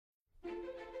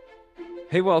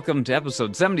Hey, welcome to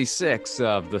episode 76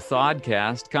 of the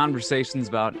Thodcast, conversations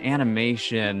about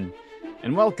animation.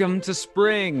 And welcome to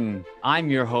spring. I'm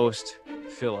your host,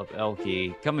 Philip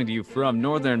Elke, coming to you from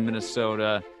northern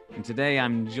Minnesota. And today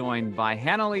I'm joined by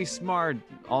Hannah Lee Smart,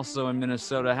 also in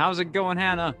Minnesota. How's it going,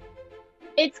 Hannah?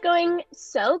 It's going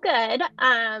so good.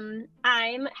 I'm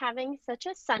having such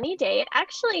a sunny day. It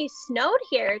actually snowed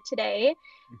here today,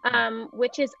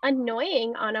 which is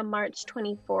annoying on a March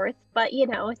 24th, but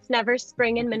it's never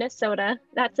spring in Minnesota.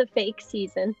 That's a fake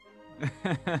season.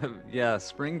 Yeah,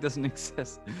 spring doesn't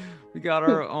exist. We got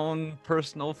our own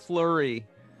personal flurry.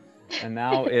 And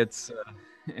now it's,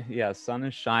 yeah, sun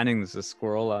is shining. There's a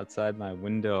squirrel outside my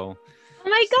window. Oh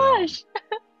my So gosh.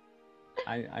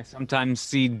 I sometimes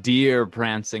see deer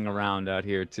prancing around out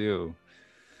here too.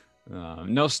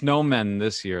 No snowmen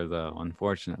this year, though,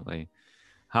 unfortunately.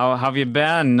 How have you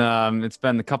been? It's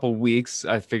been a couple weeks.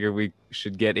 I figure we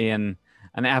should get in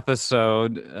an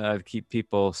episode to keep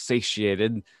people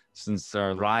satiated since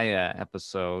our Raya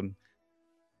episode.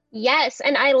 Yes,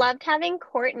 and I loved having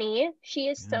Courtney. She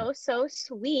is Yeah. so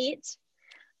sweet.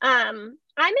 I'm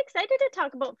excited to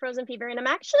talk about Frozen Fever, and I'm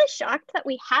actually shocked that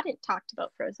we hadn't talked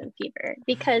about Frozen Fever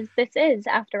because this is,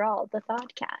 after all, the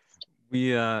Thodcast.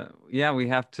 Yeah, we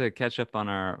have to catch up on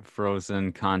our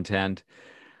Frozen content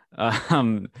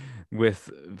um,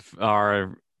 with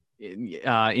our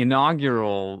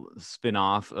inaugural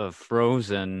spin-off of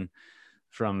Frozen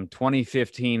from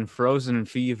 2015, Frozen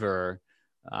Fever.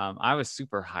 I was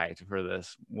super hyped for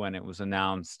this when it was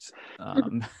announced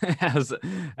as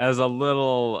as a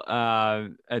little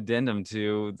addendum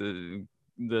to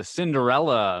the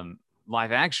Cinderella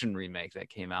live action remake that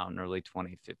came out in early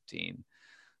 2015.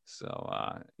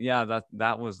 So yeah,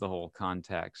 that was the whole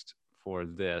context for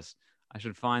this. I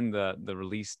should find the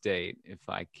release date if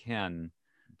I can,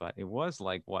 but it was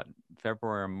like what,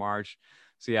 February or March.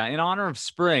 So yeah, in honor of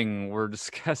spring, we're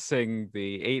discussing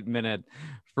the 8-minute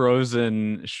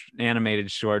Frozen animated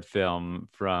short film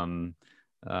from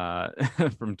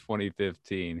from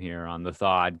 2015 here on the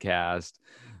Thodcast,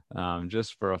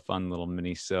 just for a fun little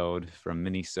mini-sode from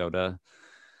Minnesota.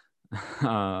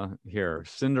 Here,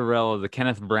 Cinderella, the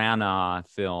Kenneth Branagh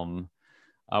film.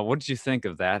 What did you think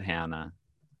of that, Hannah?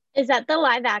 Is that the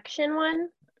live action one?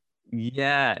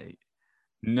 Yeah,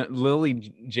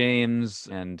 Lily James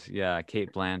and yeah,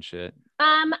 Kate Blanchett.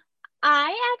 Um,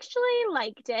 I actually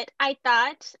liked it. I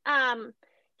thought,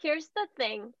 here's the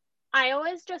thing. I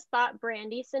always just thought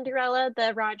Brandy Cinderella,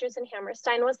 the Rodgers and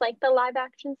Hammerstein, was like the live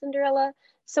action Cinderella.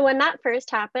 So when that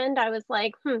first happened, I was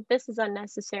like, this is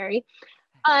unnecessary.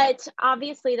 But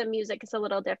obviously the music is a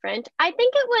little different. I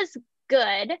think it was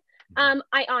good.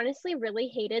 I honestly really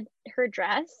hated her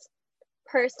dress.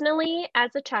 Personally,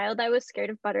 as a child, I was scared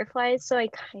of butterflies, so I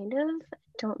kind of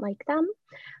don't like them.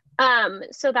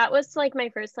 So that was like my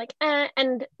first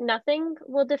and nothing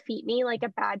will defeat me like a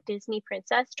bad Disney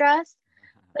princess dress.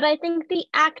 But I think the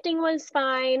acting was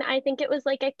fine. I think it was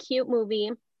like a cute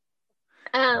movie.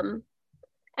 Um,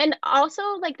 and also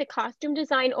like the costume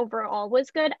design overall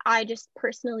was good. I just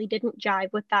personally didn't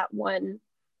jive with that one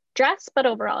dress, but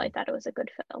overall I thought it was a good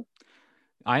film.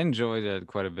 I enjoyed it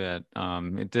quite a bit.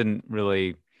 It didn't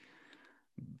really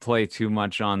play too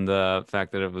much on the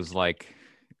fact that it was like,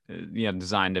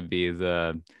 designed to be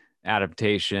the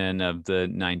adaptation of the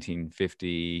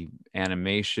 1950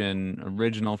 animation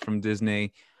original from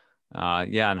Disney.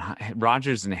 Yeah, and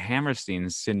Rodgers and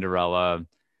Hammerstein's Cinderella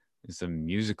is a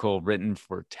musical written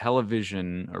for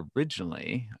television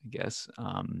originally, I guess,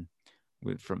 from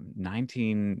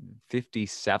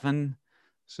 1957.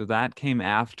 So that came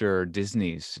after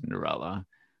Disney's Cinderella.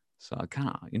 So kind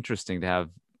of interesting to have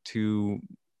two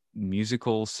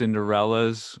musical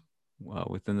Cinderellas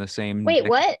within the same Wait, decade.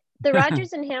 what? The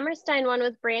Rodgers and Hammerstein one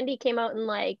with Brandy came out in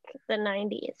like the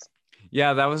 90s.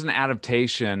 Yeah, that was an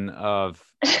adaptation of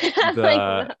Like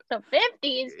the the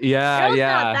 50s. yeah, Girl's not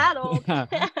yeah. that old.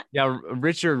 Yeah. Yeah,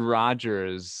 Richard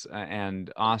Rodgers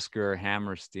and Oscar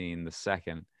Hammerstein the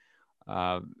second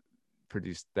uh,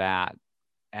 produced that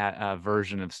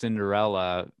version of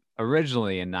Cinderella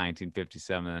originally in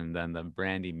 1957, and then the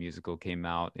Brandy musical came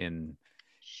out in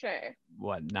Sure.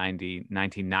 what,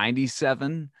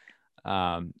 1997.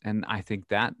 And I think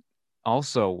that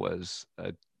also was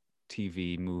a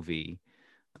TV movie,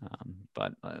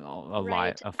 but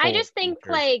Right. a I full just think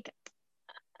feature. like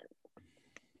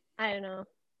I don't know.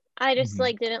 I just Mhm.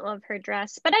 like didn't love her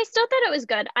dress, but I still thought it was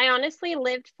good. I honestly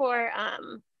lived for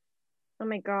oh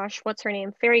my gosh, what's her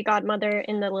name? Fairy Godmother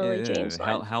in the Lily Yeah, James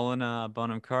one. Helena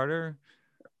Bonham Carter.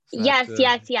 Is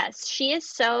that Yes. She is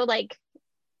so like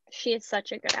she is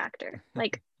such a good actor.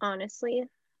 Like honestly,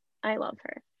 I love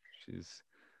her. she's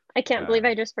I can't believe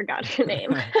I just forgot her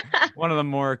name. One of the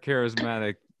more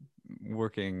charismatic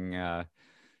working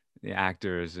the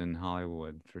actors in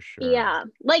Hollywood for sure. Yeah,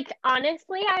 like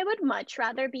honestly, I would much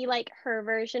rather be like her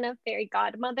version of Fairy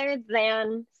Godmother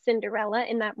than Cinderella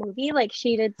in that movie. Like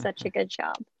she did such a good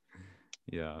job.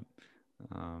 Yeah.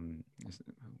 Um,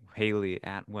 Haley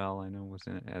Atwell, I know, was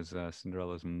in it as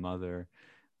Cinderella's mother.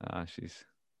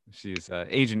 She's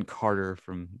Agent Carter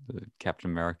from the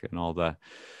Captain America and all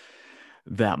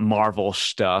that Marvel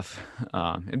stuff.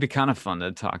 It'd be kind of fun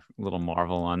to talk a little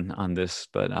Marvel on this,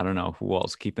 but I don't know who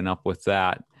else keeping up with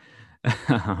that.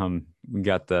 We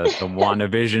got the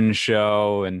WandaVision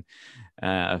show and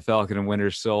Falcon and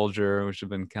Winter Soldier, which have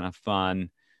been kind of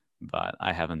fun, but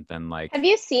I haven't been like, Have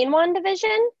you seen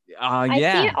WandaVision? I've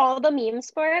yeah. seen all the memes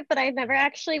for it, but I've never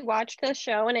actually watched the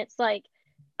show. And it's like,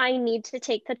 I need to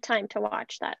take the time to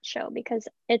watch that show because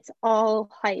it's all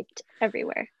hyped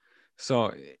everywhere.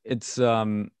 So it's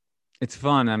fun.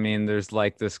 I mean, there's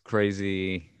like this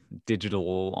crazy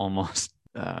digital almost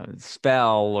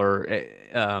spell or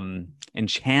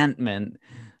enchantment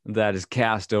that is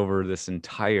cast over this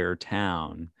entire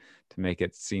town to make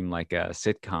it seem like a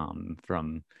sitcom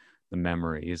from the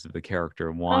memories of the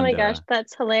character Wanda. Oh my gosh,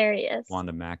 that's hilarious.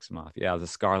 Wanda Maximoff. Yeah, the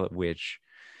Scarlet Witch.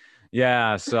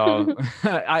 Yeah, so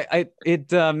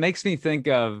it makes me think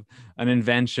of an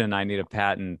invention I need a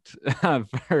patent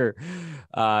for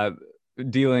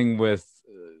dealing with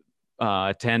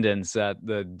attendance at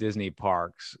the Disney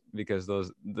parks, because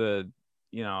we're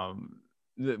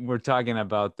talking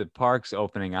about the parks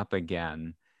opening up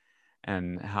again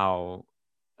and how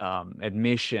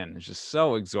admission is just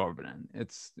so exorbitant.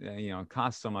 It's it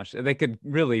costs so much. They could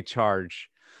really charge.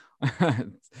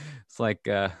 It's like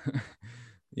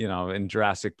in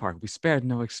Jurassic Park, we spared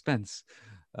no expense.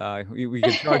 We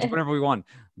can charge whatever we want,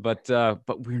 but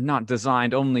we're not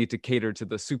designed only to cater to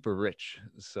the super rich.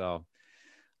 So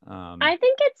I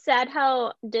think it's sad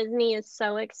how Disney is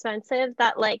so expensive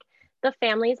that like the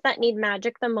families that need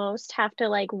magic the most have to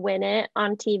like win it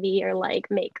on TV or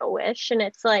like make a wish. And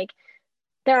it's like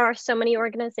there are so many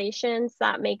organizations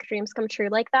that make dreams come true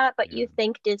like that, but you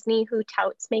think Disney, who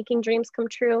touts making dreams come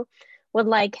true, would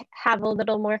like have a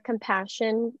little more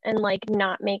compassion and like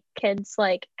not make kids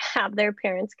like have their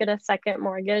parents get a second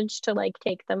mortgage to like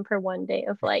take them for one day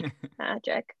of like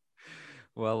magic.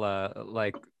 Well,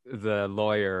 like the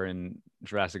lawyer in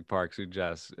Jurassic Park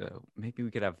suggests, maybe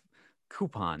we could have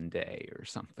coupon day or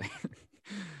something.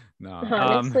 No,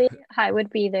 honestly, I would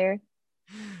be there.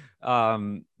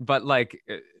 But like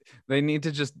they need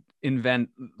to just invent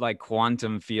like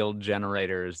quantum field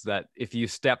generators that if you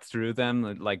step through them,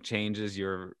 it like changes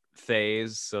your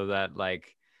phase so that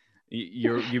like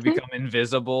you become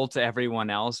invisible to everyone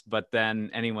else, but then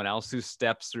anyone else who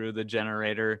steps through the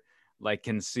generator like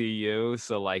can see you.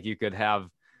 So like you could have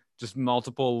just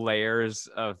multiple layers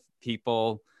of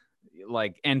people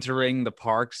like entering the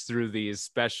parks through these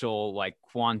special like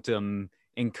quantum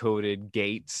encoded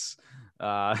gates,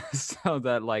 so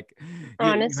that like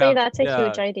honestly that's a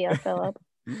huge idea, Philip.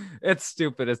 It's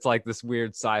stupid. It's like this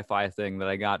weird sci-fi thing that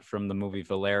I got from the movie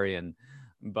Valerian,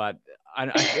 but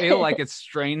I feel like it's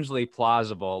strangely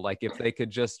plausible. Like if they could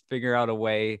just figure out a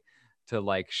way to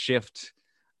like shift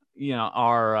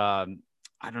our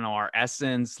I don't know, our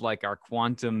essence, like our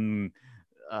quantum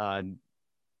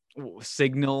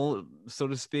signal, so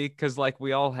to speak, because like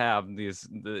we all have this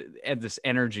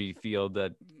energy field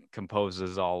that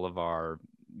composes all of our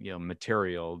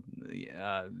material,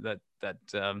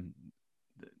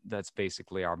 that's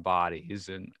basically our bodies.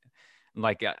 And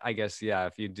like I guess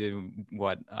if you do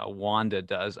what Wanda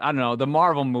does, I don't know, the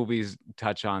Marvel movies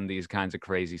touch on these kinds of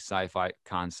crazy sci-fi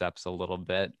concepts a little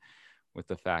bit, with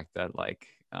the fact that like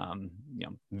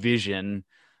Vision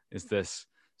is this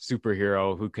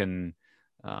superhero who can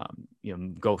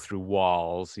go through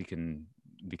walls. He can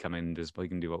become invisible. He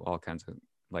can do all kinds of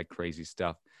like crazy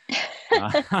stuff.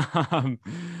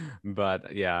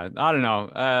 But yeah, I don't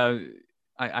know.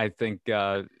 I think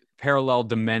parallel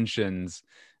dimensions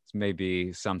is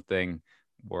maybe something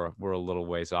we're a little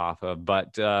ways off of.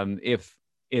 But if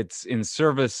it's in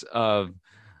service of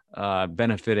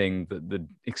benefiting the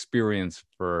experience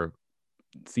for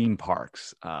theme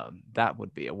parks, that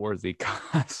would be a worthy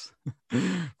cause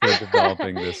for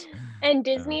developing this. And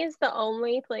Disney is the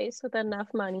only place with enough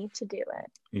money to do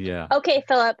it. Yeah. Okay,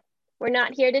 Philip, we're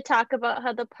not here to talk about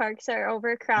how the parks are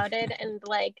overcrowded and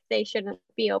like they shouldn't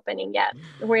be opening yet.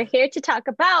 We're here to talk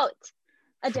about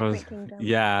a different kingdom.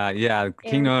 Yeah,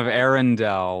 Kingdom of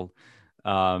Arendelle.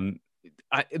 I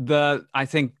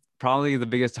think probably the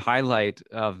biggest highlight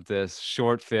of this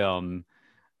short film,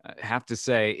 I have to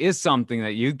say, is something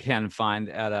that you can find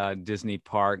at a Disney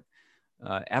park.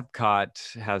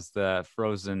 Epcot has the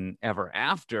Frozen Ever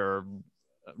After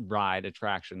ride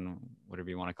attraction, whatever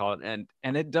you want to call it,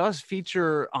 and it does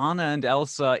feature Anna and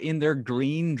Elsa in their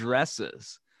green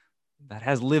dresses. That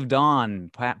has lived on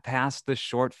past the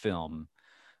short film.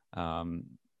 I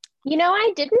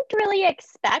didn't really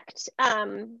expect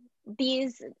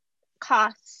these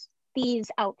these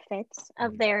outfits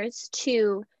of theirs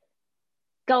to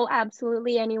go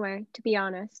absolutely anywhere, to be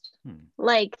honest.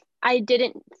 Like, I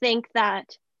didn't think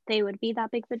that they would be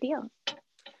that big of a deal.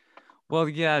 Well,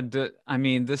 yeah, I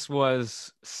mean, this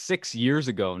was 6 years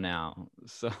ago now.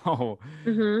 So,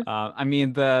 I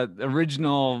mean, the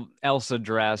original Elsa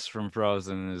dress from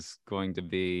Frozen is going to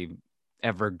be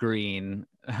evergreen.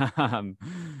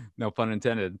 No pun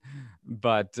intended.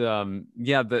 But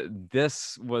yeah,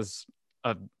 this was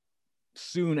a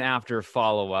soon after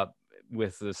follow-up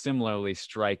with a similarly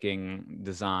striking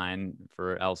design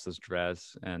for Elsa's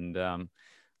dress. And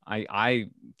I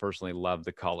personally love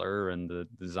the color and the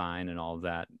design and all of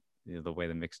that, the way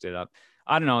they mixed it up.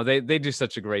 I don't know. They do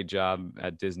such a great job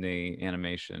at Disney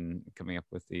Animation coming up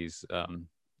with these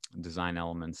design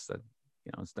elements that,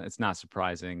 it's not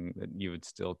surprising that you would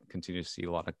still continue to see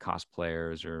a lot of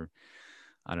cosplayers, or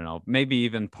I don't know, maybe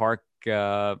even park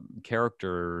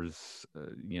characters,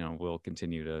 will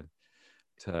continue to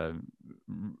I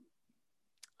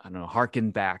don't know,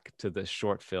 harken back to the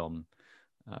short film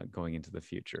going into the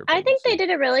future. I think they did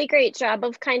a really great job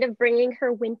of kind of bringing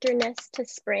her winterness to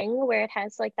spring, where it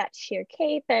has like that sheer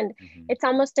cape, and it's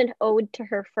almost an ode to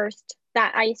her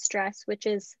that ice dress, which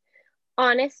is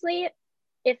honestly,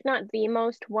 if not the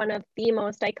most, one of the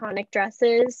most iconic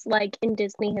dresses like in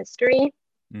Disney history.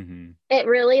 It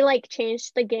really like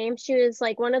changed the game. She was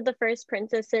like one of the first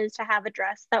princesses to have a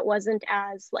dress that wasn't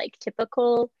as like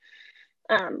typical.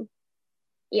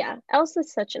 Yeah, Elsa's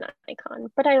such an icon,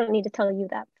 but I don't need to tell you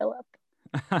that, Philip.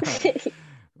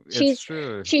 She's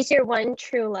your one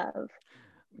true love.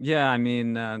 Yeah, I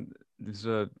mean, there's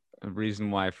a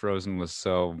reason why Frozen was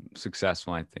so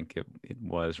successful. I think it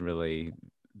was really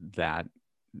that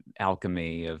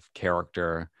alchemy of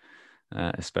character,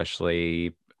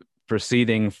 especially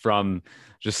proceeding from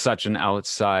just such an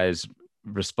outsized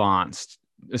response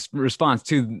to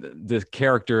the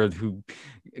character who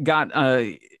got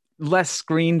less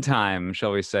screen time,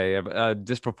 shall we say, a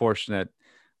disproportionately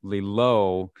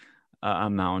low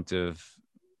amount of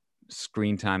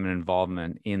screen time and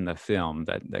involvement in the film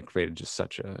that created just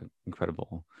such a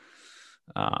incredible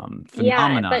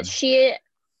phenomenon. Yeah, but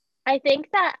I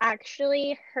think that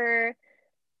actually her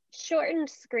shortened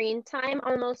screen time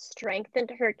almost strengthened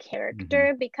her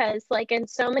character, because like in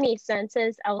so many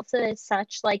senses Elsa is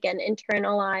such like an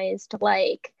internalized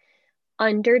like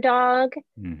underdog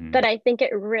that I think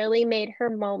it really made her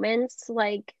moments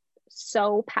like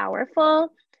so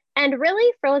powerful. And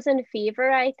really Frozen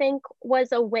Fever, I think,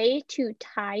 was a way to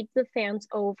tide the fans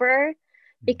over,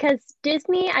 because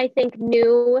Disney, I think,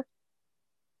 knew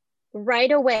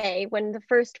right away when the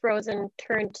first Frozen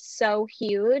turned so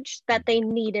huge that they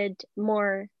needed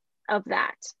more of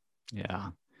that.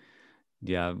 Yeah,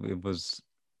 it was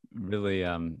really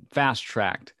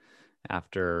fast-tracked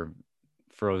after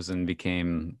Frozen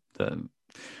became the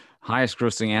highest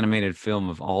grossing animated film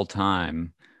of all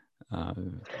time,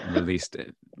 released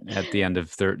at the end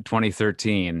of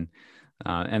 2013.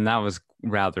 And that was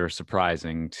rather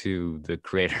surprising to the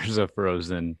creators of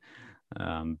Frozen.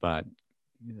 But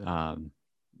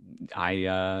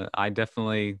I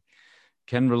definitely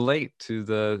can relate to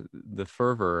the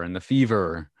fervor and the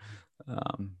fever.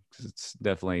 'Cause it's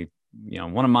definitely,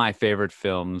 one of my favorite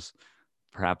films,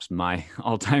 perhaps my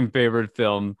all-time favorite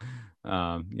film.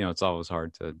 It's always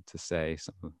hard to say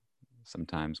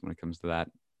sometimes when it comes to that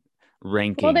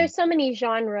ranking. Well, there's so many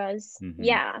genres.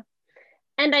 Yeah.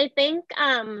 And I think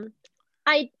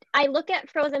I look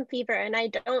at Frozen Fever and I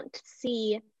don't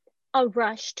see a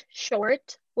rushed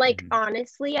short. Like,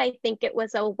 honestly, I think it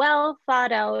was a well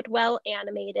thought out, well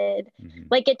animated,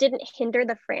 like it didn't hinder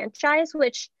the franchise,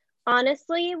 which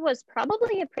honestly was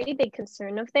probably a pretty big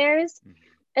concern of theirs,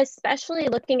 especially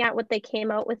looking at what they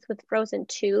came out with Frozen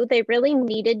 2. They really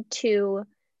needed to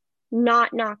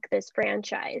not knock this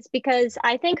franchise, because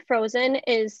I think Frozen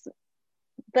is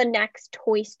the next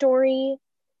Toy Story,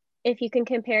 if you can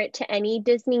compare it to any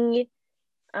Disney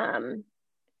film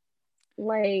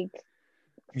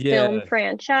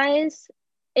franchise.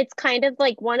 It's kind of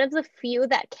like one of the few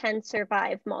that can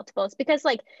survive multiples, because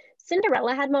like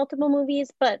Cinderella had multiple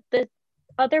movies, but the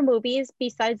other movies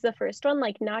besides the first one,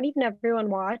 like not even everyone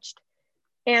watched.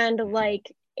 And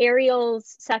like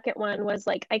Ariel's second one was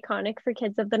like iconic for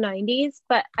kids of the 90s,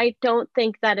 but I don't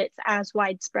think that it's as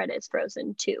widespread as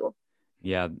Frozen 2.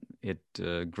 Yeah, it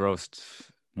grossed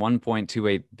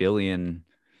 1.28 billion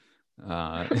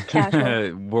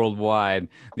Casual. worldwide.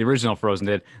 The original Frozen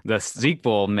did. The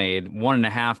sequel made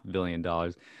 $1.5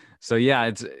 billion. So yeah,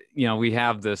 it's we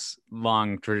have this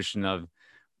long tradition of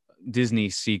Disney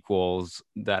sequels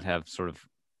that have sort of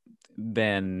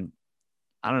been,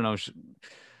 I don't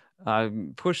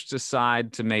know, pushed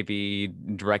aside to maybe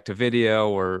direct to video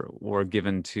or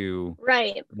given to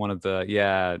Right. one of the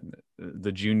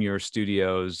junior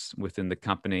studios within the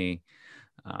company.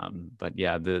 But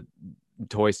yeah, the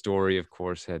Toy Story, of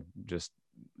course, had just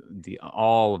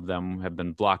all of them have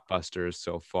been blockbusters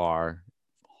so far,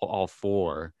 all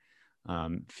four.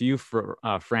 Few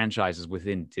franchises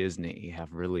within Disney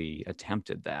have really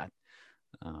attempted that.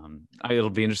 It'll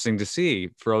be interesting to see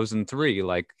Frozen 3.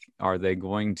 Like, are they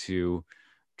going to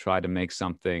try to make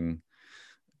something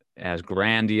as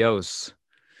grandiose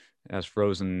as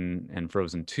Frozen and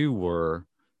Frozen 2 were?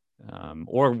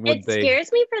 Or would It they?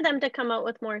 scares me for them to come out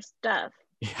with more stuff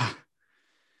Yeah.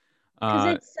 because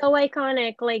Uh, it's so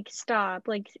iconic. Like, stop.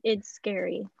 Like, it's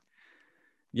scary.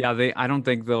 yeah, I don't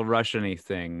think they'll rush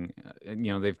anything.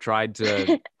 They've tried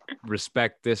to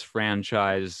respect this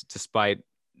franchise despite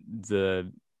the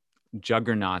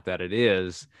juggernaut that it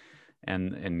is,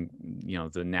 and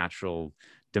the natural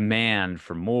demand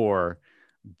for more.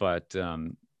 But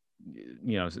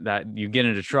that you get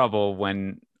into trouble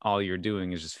when all you're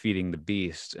doing is just feeding the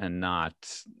beast and not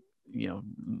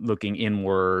looking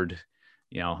inward,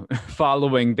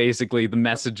 following basically the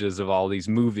messages of all these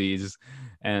movies,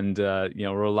 and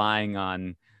relying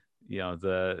on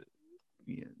the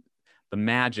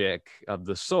magic of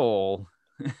the soul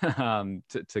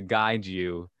to guide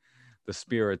you, the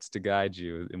spirits to guide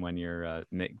you when you're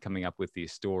coming up with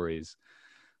these stories.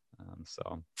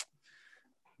 So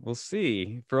we'll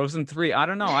see. Frozen 3. I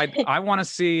don't know. I want to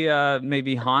see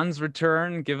maybe Hans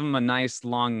return, give him a nice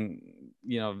long,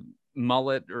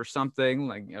 mullet or something,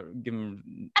 like give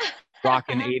him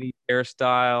rockin' 80s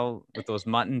hairstyle with those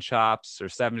mutton chops, or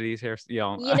 70s hair, You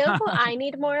know who I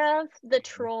need more of? The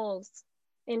trolls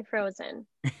in Frozen.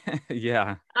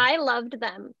 Yeah. I loved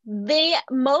them. The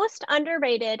most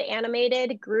underrated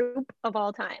animated group of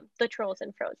all time, the trolls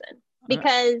in Frozen,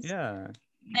 because Yeah.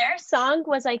 their song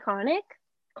was iconic.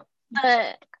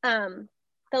 The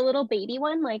the little baby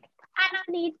one, like I don't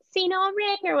need see no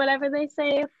ring or whatever they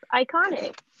say,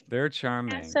 iconic. They're They're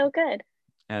charming. so good.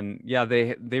 And yeah,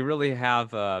 they really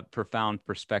have a profound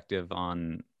perspective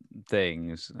on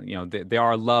things. They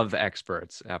are love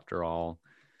experts after all.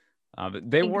 But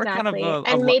they were kind of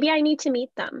Exactly. And maybe I need to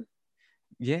meet them.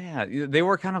 yeah, they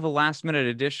were kind of a last minute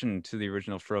addition to the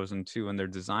original Frozen 2, and their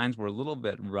designs were a little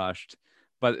bit rushed,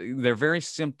 but they're very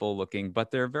simple looking, but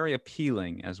they're very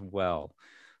appealing as well.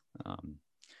 Um,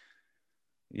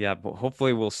 yeah, but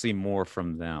hopefully we'll see more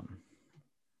from them.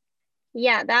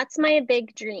 Yeah, that's my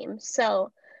big dream.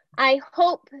 So I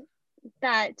hope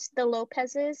that the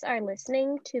Lopez's are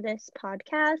listening to this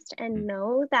podcast and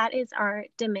know that is our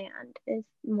demand is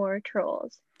more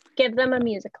trolls. Give them a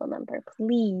musical number,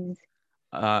 please.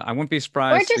 I wouldn't be Or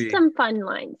surprised to just see some fun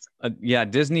lines. yeah,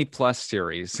 Disney Plus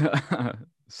series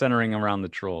centering around the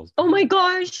trolls. Oh my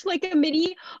gosh, like a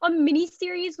mini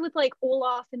series with like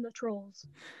Olaf and the trolls.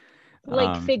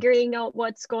 Like Um, figuring out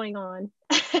what's going on.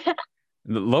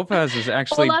 Lopez is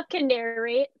actually, Olaf can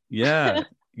narrate. yeah,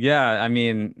 yeah. I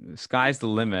mean, sky's the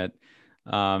limit.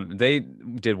 They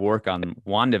did work on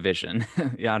WandaVision.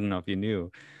 Yeah, I don't know if you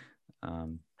knew.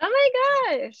 Um, Oh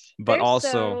my gosh. but They're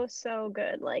also so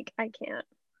good. Like I can't.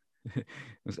 it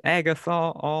was Agatha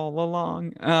all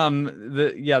along.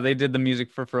 They did the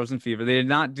music for Frozen Fever. They did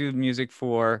not do music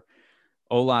for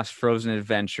Olaf's Frozen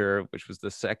Adventure, which was the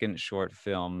second short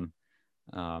film.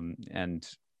 And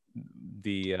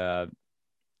the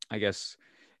I guess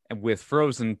with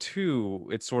Frozen 2,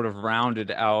 it sort of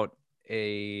rounded out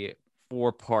a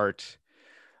four-part,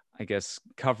 I guess,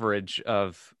 coverage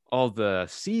of all the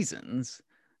seasons,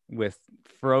 with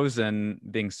Frozen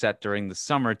being set during the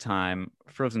summertime,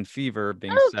 Frozen Fever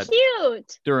being Oh, set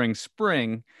cute. during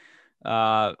spring,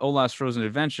 Olaf's Frozen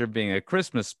Adventure being a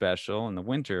Christmas special in the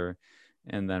winter,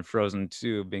 and then Frozen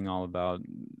 2 being all about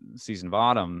season of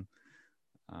autumn.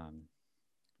 Um,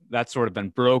 that's sort of been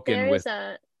broken There's with.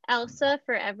 a Elsa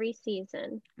for every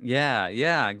season. Yeah,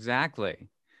 exactly.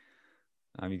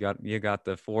 You got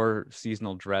the four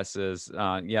seasonal dresses.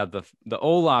 Yeah, the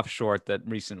Olaf short that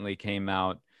recently came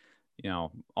out,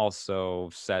 also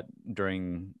set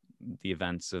during the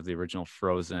events of the original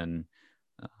Frozen.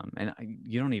 And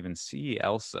you don't even see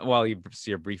Elsa. Well, you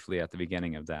see her briefly at the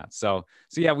beginning of that. So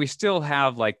yeah, we still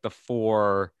have like the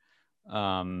four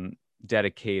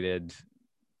dedicated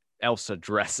Elsa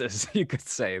dresses, you could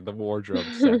say, the wardrobe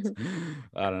sets.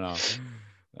 I don't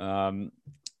know.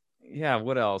 Yeah,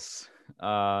 what else?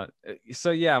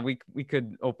 So yeah, we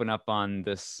could open up on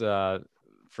this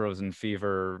Frozen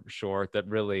Fever short that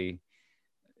really,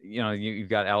 you've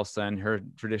got Elsa in her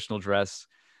traditional dress.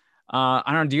 I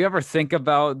don't know, do you ever think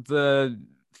about the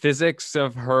physics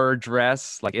of her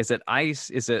dress? Like, is it ice?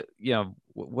 Is it,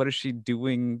 what is she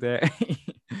doing there?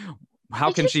 How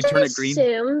I can she just turn it green?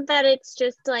 assume that it's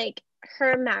just like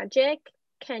her magic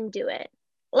can do it.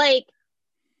 Like,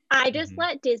 I just Mhm.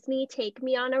 let Disney take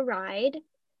me on a ride,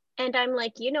 and I'm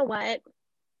like, you know what?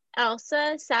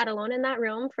 Elsa sat alone in that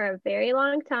room for a very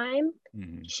long time.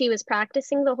 Mhm. She was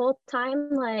practicing the whole time.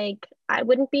 Like, I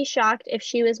wouldn't be shocked if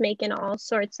she was making all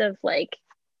sorts of like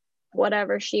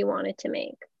whatever she wanted to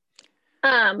make.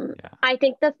 Yeah. I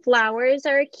think the flowers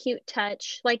are a cute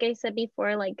touch. Like I said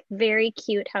before, like very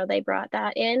cute how they brought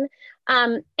that in.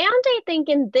 And I think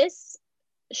in this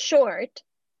short,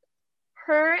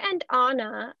 her and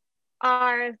Anna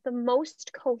are the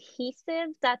most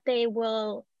cohesive that they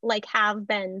will like have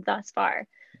been thus far.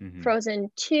 Mhm.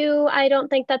 Frozen 2, I don't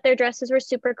think that their dresses were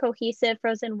super cohesive.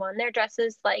 Frozen 1, their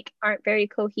dresses like aren't very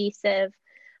cohesive.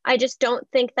 I just don't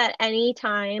think that any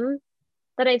time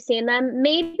that I've seen them,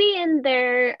 maybe in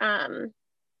their I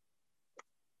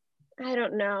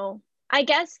don't know. I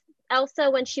guess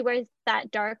Elsa when she wears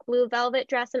that dark blue velvet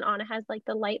dress and Anna has like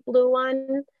the light blue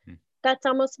one that's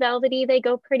almost velvety, they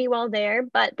go pretty well there,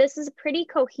 but this is pretty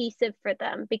cohesive for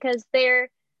them because they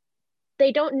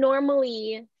don't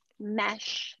normally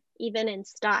mesh even in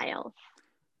style.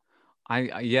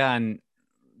 Yeah, and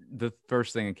the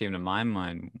first thing that came to my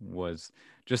mind was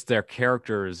just their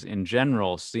characters in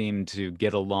general seem to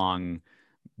get along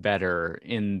better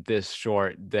in this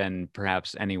short than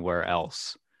perhaps anywhere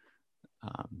else.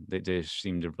 They just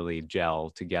seem to really gel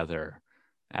together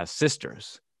as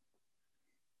sisters.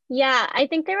 Yeah, I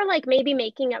think they were like maybe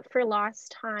making up for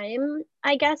lost time,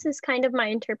 I guess is kind of my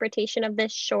interpretation of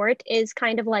this short is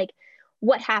kind of like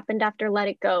what happened after Let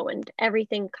It Go and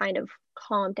everything kind of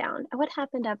calmed down. What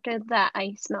happened after that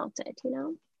ice melted, you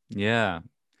know? Yeah,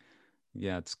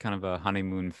 yeah, it's kind of a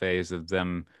honeymoon phase of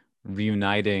them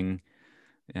reuniting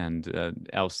and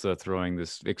Elsa throwing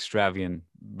this extravagant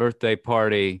birthday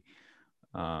party.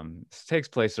 This takes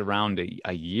place around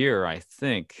a year, I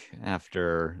think,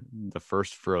 after the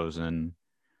first Frozen,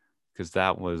 because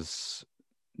that was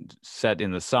set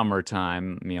in the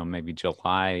summertime, maybe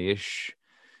July-ish.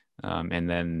 And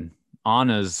then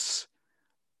Anna's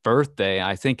birthday,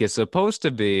 I think, is supposed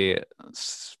to be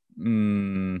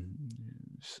mm,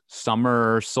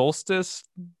 summer solstice,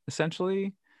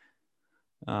 essentially.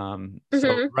 So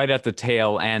Mm-hmm. right at the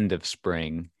tail end of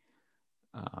spring.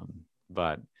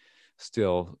 But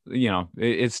still,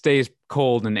 it stays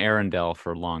cold in Arendelle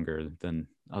for longer than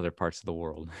other parts of the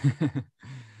world.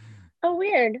 Oh,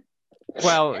 weird.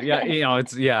 Well,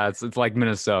 yeah, it's like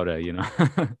Minnesota,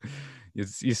 you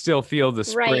still feel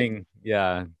the Right. spring,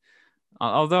 yeah.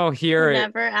 Although here,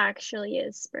 Never actually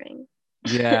is spring.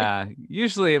 yeah,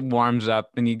 usually it warms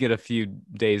up and you get a few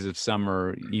days of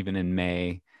summer even in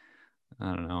May.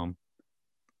 I don't know,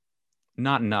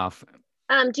 not enough.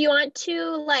 Do you want to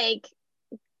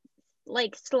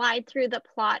like slide through the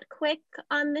plot quick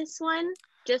on this one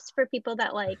just for people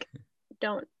that like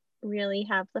don't really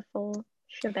have the full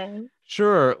shebang?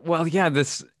 Sure. Well, yeah,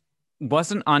 this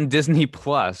wasn't on Disney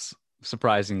Plus,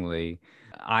 surprisingly.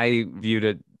 I viewed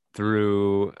it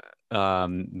through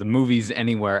the Movies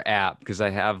Anywhere app because I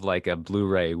have like a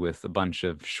Blu-ray with a bunch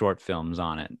of short films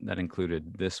on it that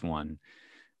included this one.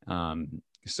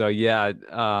 So yeah,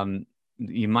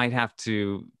 you might have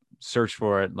to search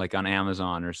for it like on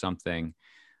Amazon or something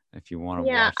if you want to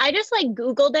Yeah, watch I it. just like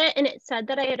Googled it and it said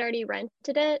that I had already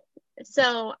rented it.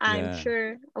 So I'm Yeah.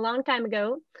 sure a long time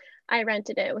ago I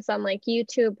rented it. It was on like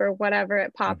YouTube or whatever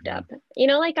it popped Mhm. up. You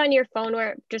know, like on your phone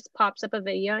where it just pops up a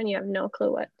video and you have no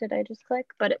clue what did I just click,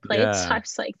 but it played. So I Yeah.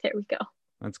 was like, there we go.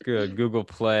 That's good. Google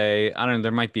Play. I don't know.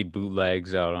 There might be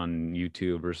bootlegs out on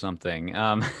YouTube or something.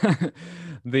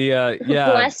 Yeah,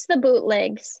 Bless the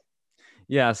bootlegs.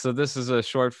 yeah. So this is a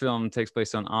short film. Takes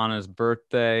place on Anna's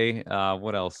birthday.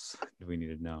 What else do we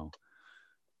need to know?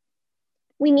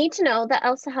 We need to know that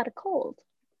Elsa had a cold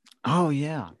Oh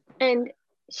yeah. and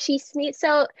she sneezed.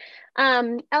 So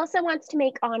Elsa wants to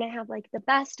make Anna have like the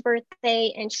best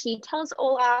birthday and she tells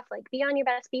Olaf, like, be on your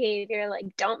best behavior,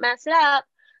 like, don't mess it up.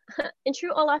 In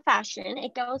true Olaf fashion,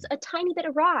 it goes a tiny bit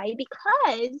awry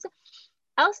because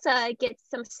Elsa gets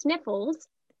some sniffles,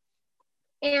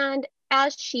 and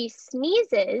as she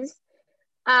sneezes,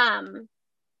 um,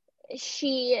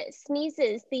 she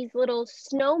sneezes these little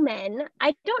snowmen.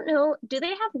 I don't know. Do they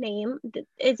have name?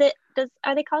 Is it does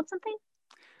are they called something?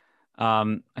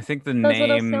 I think the Those little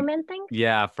name, snowman things?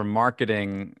 yeah, for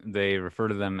marketing, they refer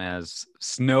to them as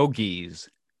snow geese.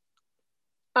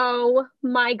 Oh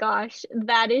my gosh,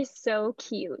 that is so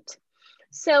cute.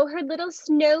 So her little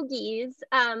snow geese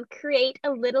create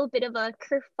a little bit of a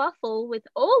kerfuffle with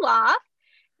Olaf.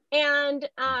 And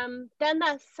then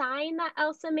the sign that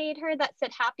Elsa made her that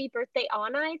said "Happy Birthday,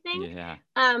 Anna," I think. Yeah.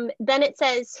 Then it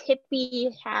says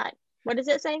 "hippie hat." What does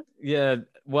it say? Yeah.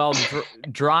 Well,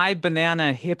 dry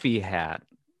banana hippie hat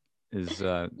is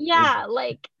Yeah,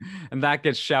 like and that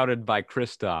gets shouted by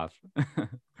Kristoff.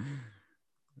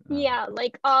 yeah,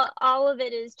 like all of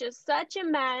it is just such a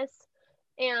mess,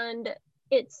 and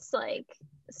it's like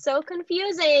so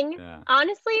confusing. Yeah.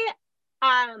 Honestly,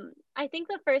 I think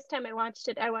the first time I watched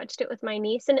it with my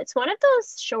niece, and it's one of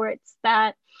those shorts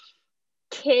that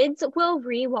kids will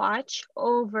rewatch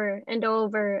over and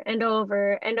over and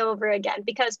over and over again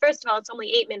because first of all, it's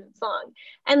only 8 minutes long,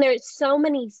 and there's so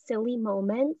many silly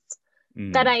moments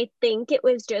that Mm. I think it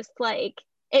was just like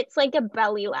it's like a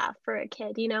belly laugh for a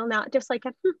kid, not just like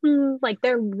a like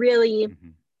they're really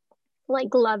Mhm.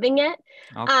 like loving it.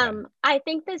 Okay. I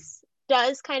think this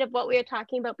does kind of what we were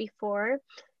talking about before,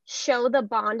 show the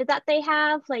bond that they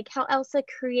have, like how Elsa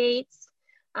creates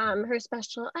her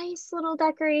special ice little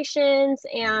decorations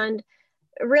Mhm. and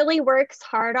really works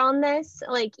hard on this,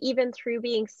 like even through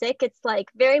being sick, it's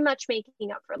like very much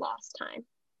making up for lost time.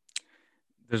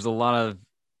 There's a lot of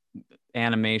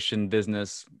animation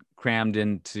business crammed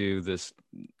into this,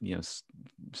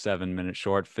 7-minute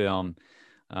short film.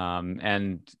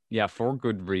 And yeah, for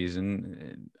good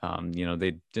reason.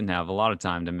 They didn't have a lot of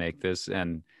time to make this.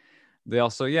 And they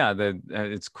also, yeah,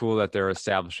 it's cool that they're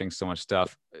establishing so much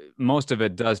stuff. Most of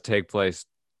it does take place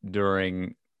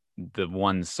during the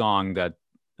one song that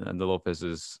the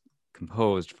Lopez's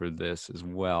composed for this as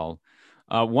well.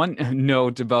 One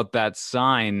note about that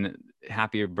sign,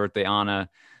 "Happy Birthday, Anna,"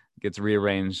 gets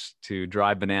rearranged to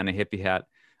 "Dry Banana Hippie Hat."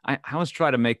 I always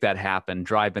try to make that happen.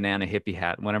 "Dry banana hippie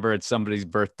hat." Whenever it's somebody's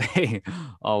birthday,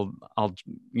 I'll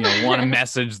want to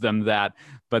message them that,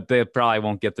 but they probably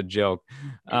won't get the joke.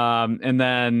 And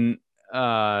then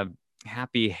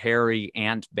 "Happy Hairy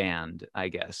Ant Band," I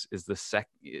guess, is the sec.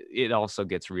 It also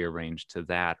gets rearranged to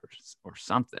that or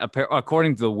something,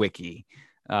 according to the wiki,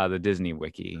 the Disney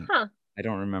wiki. Huh. I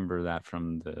don't remember that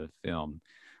from the film.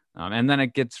 And then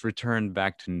it gets returned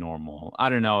back to normal. I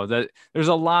don't know. There's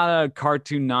a lot of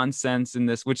cartoon nonsense in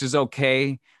this, which is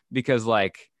okay because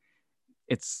like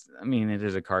I mean, it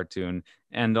is a cartoon,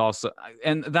 and also,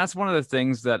 and that's one of the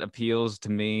things that appeals to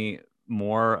me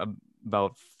more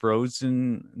about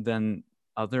Frozen than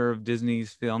other of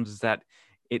Disney's films is that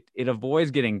it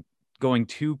avoids going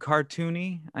too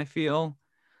cartoony, I feel.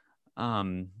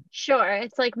 Um, Sure,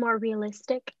 it's like more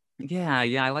realistic. yeah,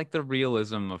 I like the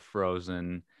realism of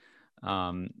Frozen.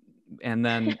 Um, and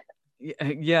then,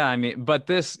 yeah, I mean, but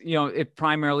this, it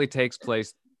primarily takes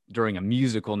place during a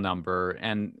musical number,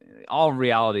 and all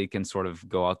reality can sort of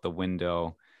go out the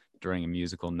window during a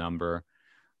musical number.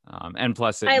 And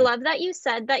plus, I love that you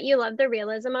said that you love the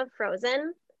realism of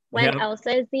Frozen when yeah,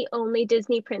 Elsa is the only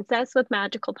Disney princess with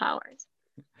magical powers.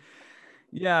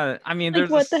 yeah. I mean, Like, there's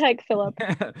what the heck, Philip?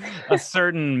 a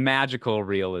certain magical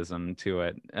realism to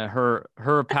it.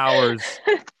 Her powers,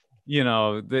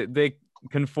 they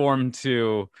conform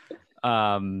to,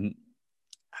 um,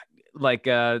 like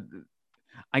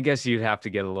I guess you'd have to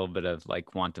get a little bit of like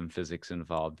quantum physics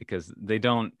involved because they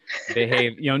don't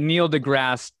behave. Neil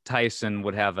deGrasse Tyson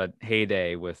would have a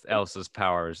heyday with Elsa's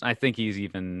powers. I think he's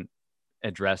even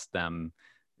addressed them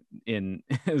in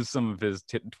some of his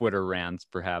Twitter rants,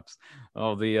 perhaps.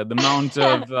 Oh, the amount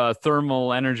of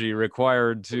thermal energy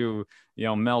required to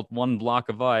melt one block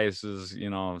of ice is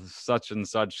such and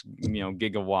such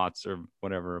gigawatts or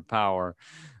whatever power.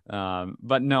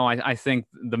 But no, I think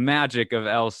the magic of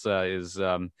Elsa is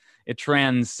it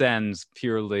transcends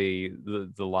purely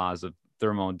the laws of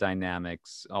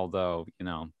thermodynamics, although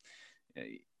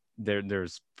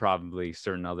there's probably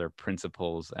certain other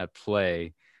principles at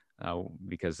play,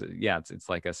 because yeah, it's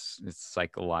like it's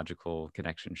psychological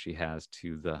connection she has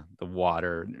to the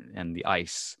water and the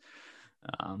ice.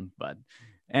 But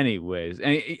anyways,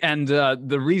 and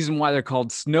the reason why they're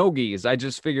called snow geese, I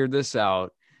just figured this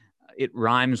out. It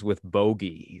rhymes with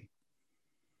bogey,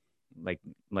 like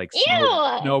Ew!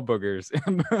 snow boogers.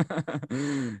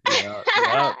 Yeah,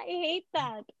 yeah. I hate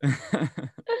that.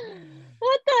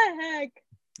 What the heck?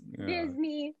 Yeah.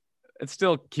 Disney. It's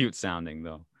still cute sounding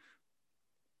though.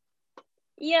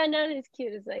 Yeah, not as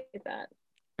cute as I thought.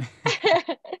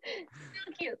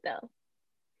 Still cute though.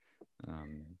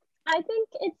 I think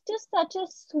it's just such a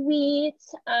sweet,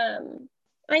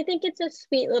 I think it's a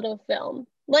sweet little film.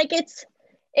 Like it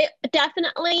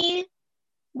definitely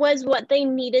was what they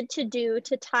needed to do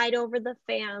to tide over the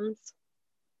fans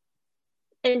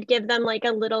and give them like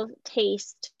a little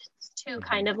taste to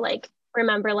kind of like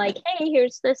remember like, hey,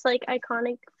 here's this like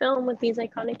iconic film with these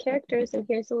iconic characters and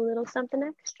here's a little something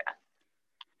extra.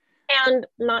 And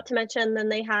not to mention then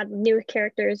they had new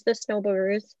characters, the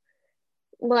Snowboarders,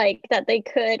 like that they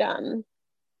could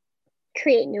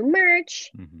create new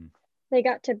merch. They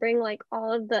got to bring like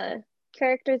all of the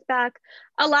characters back.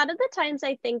 A lot of the times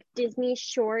I think Disney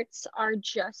shorts are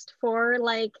just for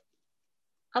like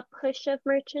a push of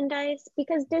merchandise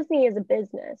because Disney is a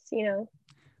business, you know.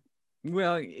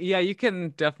 Well, yeah, you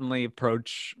can definitely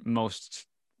approach most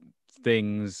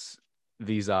things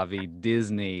vis-a-vis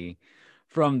Disney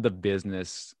from the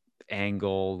business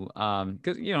angle,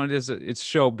 because you know it's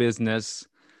show business,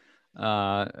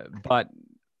 but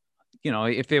you know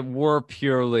if it were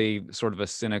purely sort of a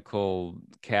cynical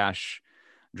cash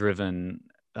driven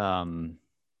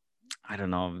I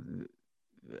don't know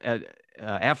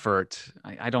effort,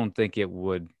 I don't think it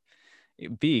would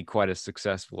be quite as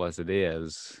successful as it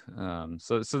is.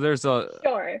 So there's a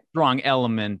strong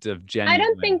element of genuine. I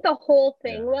don't think the whole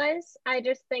thing was. I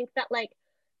just think that like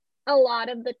a lot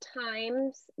of the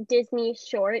times Disney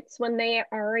shorts when they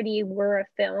already were a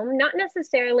film, not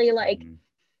necessarily like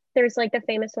there's like the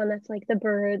famous one that's like the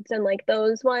birds and like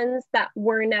those ones that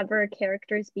were never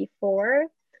characters before,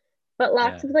 but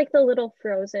lots of like the little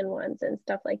Frozen ones and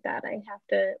stuff like that. I have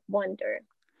to wonder.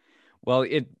 Well,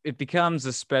 it becomes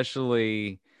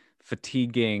especially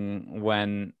fatiguing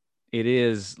when it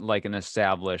is like an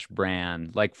established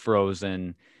brand, like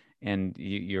Frozen, and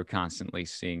you're constantly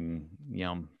seeing, you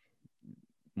know,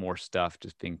 more stuff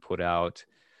just being put out.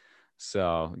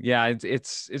 So yeah,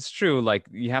 it's true. Like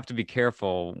you have to be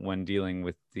careful when dealing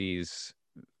with these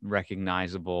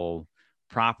recognizable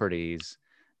properties,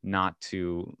 not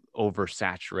to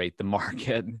oversaturate the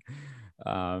market.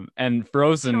 And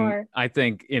Frozen, I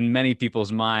think, in many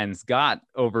people's minds, got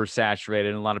oversaturated,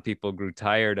 and a lot of people grew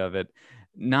tired of it.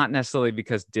 Not necessarily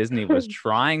because Disney was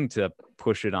trying to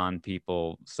push it on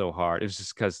people so hard. It was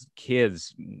just because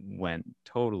kids went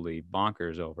totally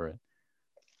bonkers over it.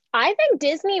 I think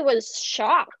Disney was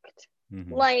shocked.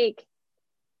 Like,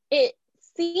 it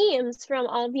seems from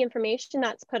all the information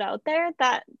that's put out there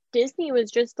that Disney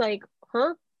was just like,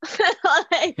 huh?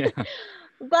 Like,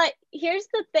 but here's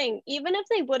the thing, even if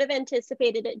they would have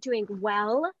anticipated it doing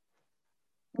well,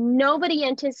 nobody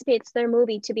anticipates their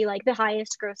movie to be like the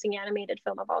highest grossing animated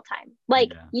film of all time.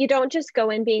 Like you don't just go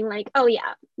in being like, oh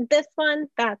yeah, this one,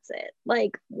 that's it.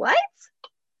 Like what?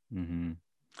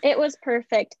 It was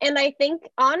perfect. And I think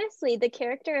honestly the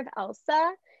character of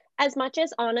Elsa, as much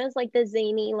as Anna's like the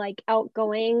zany, like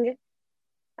outgoing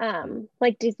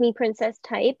like Disney princess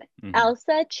type,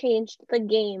 Elsa changed the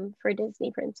game for Disney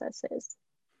princesses.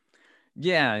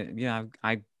 Yeah,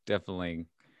 I definitely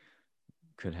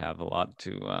could have a lot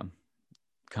to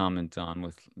comment on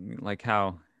with like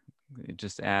how it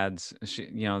just adds,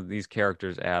 you know, these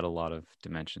characters add a lot of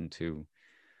dimension to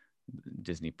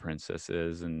Disney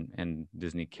princesses and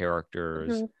Disney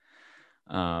characters.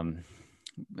 And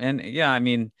yeah, I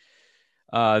mean,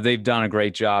 they've done a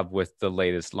great job with the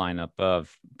latest lineup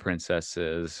of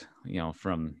princesses, you know,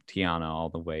 from Tiana all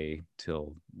the way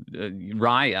till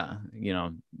Raya, you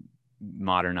know,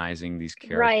 modernizing these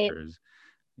characters,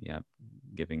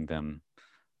 giving them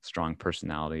strong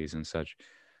personalities and such.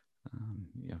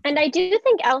 And I do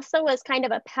think Elsa was kind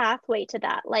of a pathway to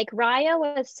that. Like Raya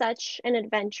was such an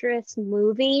adventurous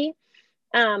movie.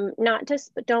 Not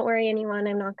just, but don't worry anyone,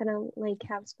 I'm not gonna like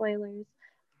have spoilers.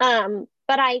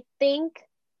 But I think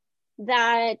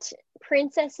that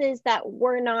princesses that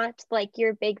were not like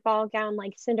your big ball gown,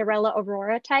 like Cinderella,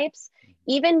 Aurora types,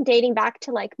 even dating back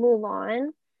to like Mulan,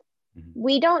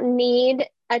 we don't need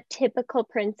a typical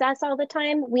princess all the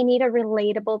time. We need a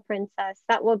relatable princess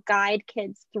that will guide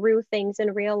kids through things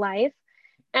in real life.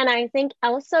 And I think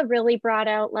Elsa really brought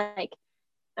out like,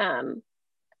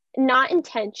 not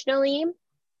intentionally,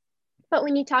 but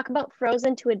when you talk about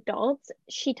Frozen to adults,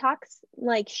 she talks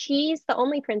like she's the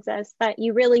only princess that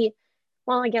you really,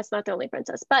 well, I guess not the only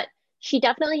princess, but she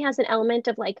definitely has an element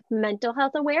of like mental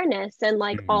health awareness and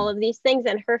like all of these things.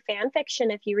 And her fan fiction,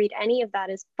 if you read any of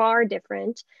that, is far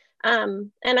different.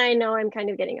 And I know I'm kind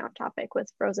of getting off topic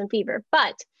with Frozen Fever,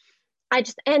 but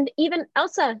and even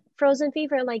Elsa, Frozen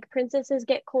Fever, like princesses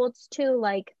get colds too,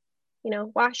 like, you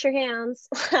know, wash your hands,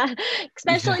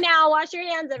 especially now, wash your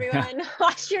hands, everyone,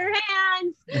 wash your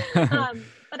hands.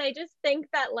 But I just think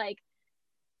that like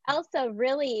Elsa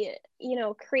really,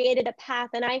 created a path.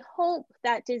 And I hope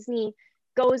that Disney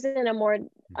goes in a more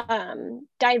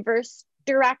diverse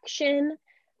direction.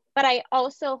 But I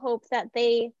also hope that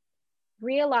they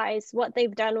realize what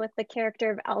they've done with the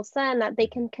character of Elsa and that they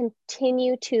can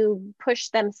continue to push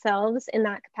themselves in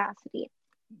that capacity.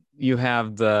 You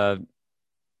have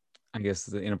I guess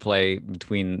the interplay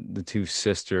between the two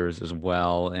sisters as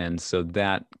well, and so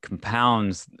that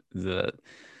compounds the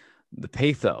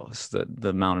pathos, the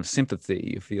amount of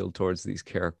sympathy you feel towards these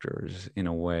characters in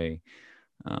a way.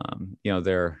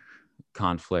 Their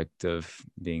conflict of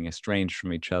being estranged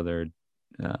from each other,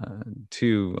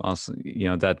 to also,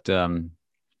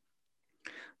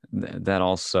 that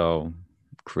also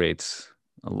creates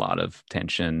a lot of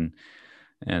tension,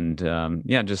 and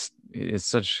just it's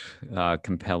such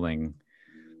compelling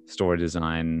story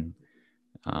design.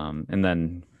 And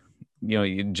then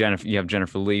you have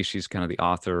Jennifer Lee. She's kind of the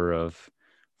author of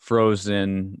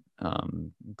Frozen,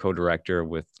 co-director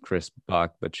with Chris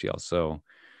Buck, but she also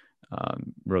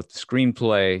wrote the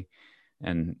screenplay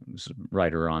and was a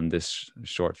writer on this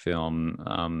short film.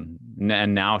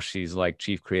 And now she's like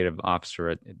chief creative officer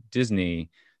at Disney.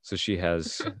 So she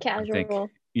has, Casual. I think,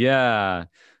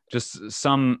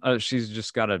 she's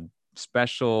just got a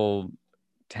special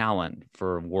talent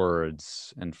for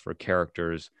words and for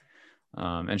characters.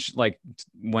 And she, like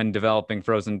when developing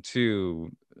Frozen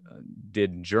 2,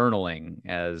 did journaling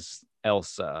as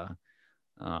Elsa,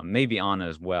 maybe Anna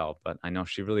as well, but I know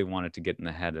she really wanted to get in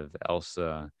the head of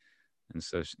Elsa. And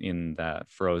so in that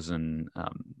Frozen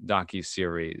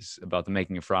docu-series about the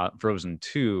making of Frozen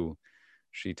 2,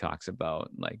 she talks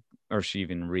about or she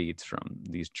even reads from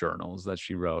these journals that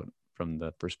she wrote from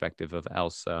the perspective of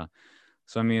Elsa.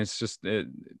 So, I mean,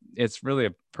 it's really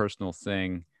a personal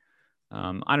thing.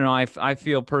 I don't know. I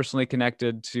feel personally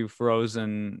connected to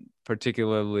Frozen,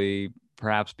 particularly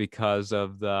perhaps because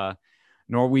of the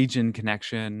Norwegian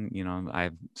connection. I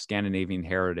have Scandinavian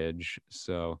heritage.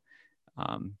 So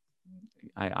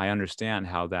I understand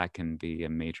how that can be a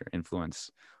major influence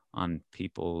on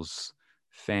people's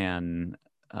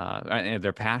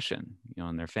their passion,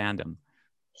 and their fandom.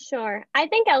 Sure. I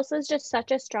think Elsa's just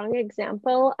such a strong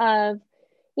example of,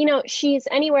 she's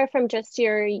anywhere from just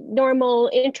your normal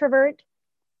introvert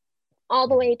all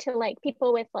the way to like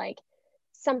people with like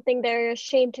something they're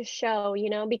ashamed to show,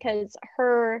 because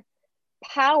her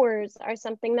powers are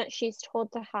something that she's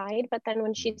told to hide. But then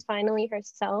when she's finally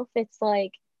herself, it's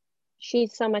like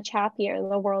she's so much happier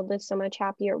and the world is so much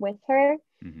happier with her.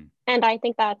 Mm-hmm. And I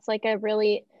think that's like a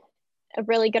really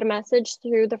good message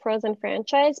through the Frozen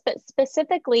franchise, but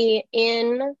specifically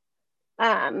in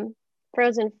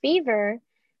Frozen Fever,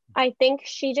 I think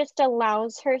she just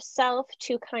allows herself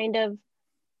to kind of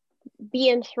be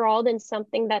enthralled in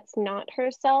something that's not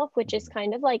herself, which is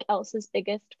kind of like Elsa's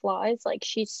biggest flaw, is like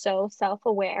she's so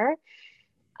self-aware,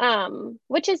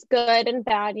 which is good and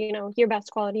bad. Your best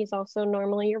quality is also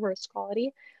normally your worst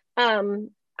quality.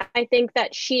 I think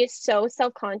that she is so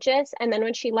self-conscious, and then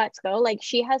when she lets go, like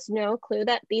she has no clue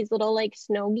that these little like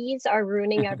snow geese are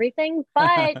ruining everything,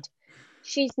 but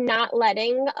she's not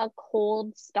letting a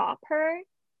cold stop her.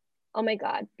 Oh my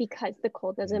God, because the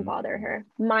cold doesn't bother her.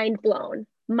 Mind blown,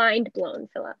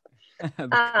 Philip.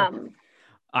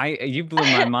 You blew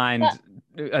my mind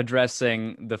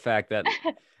addressing the fact that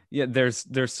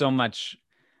there's so much.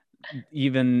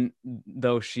 Even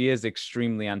though she is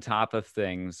extremely on top of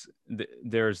things,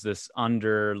 there's this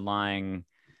underlying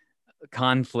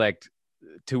conflict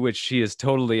to which she is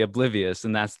totally oblivious,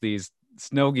 and that's these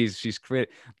snow geese she's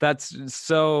created. That's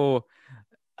so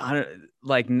that's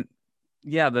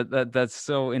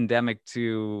so endemic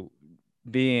to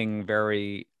being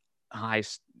very high.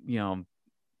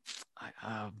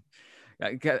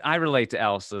 I relate to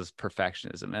Elsa's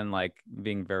perfectionism and like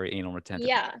being very anal retentive.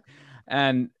 Yeah.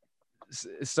 And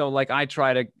so like I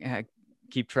try to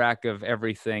keep track of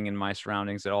everything in my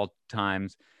surroundings at all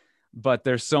times, but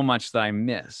there's so much that I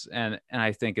miss, and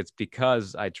I think it's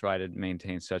because I try to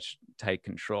maintain such tight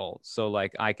control. So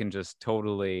like I can just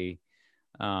totally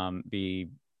be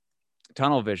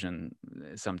tunnel vision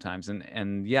sometimes,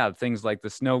 and things like the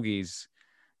snow geese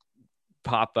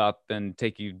pop up and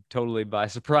take you totally by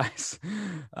surprise.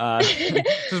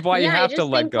 This is why you have to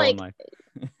let go in life.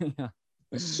 Yeah.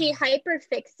 She hyper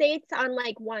fixates on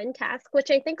like one task, which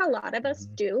I think a lot of us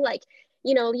do. Like,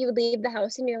 you leave the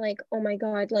house and you're like, oh my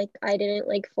God, like I didn't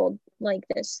like fold like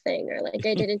this thing, or like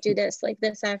I didn't do this, like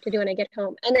this I have to do when I get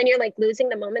home. And then you're like losing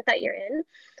the moment that you're in.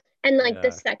 And like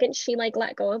the second she like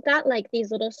let go of that, like these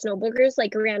little snow boogers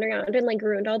like ran around and like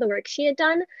ruined all the work she had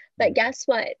done. But guess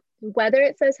what? Whether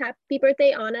it says happy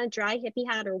birthday Anna, dry hippie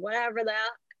hat, or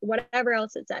whatever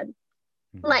else it said,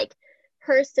 like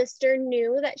her sister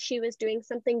knew that she was doing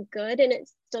something good and it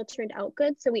still turned out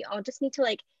good. So we all just need to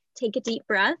like take a deep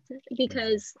breath,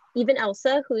 because even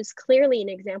Elsa, who's clearly an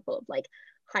example of like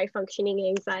high functioning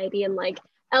anxiety, and like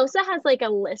Elsa has like a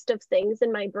list of things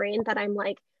in my brain that I'm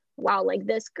like, wow, like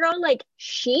this girl, like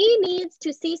she needs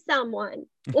to see someone.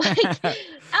 Like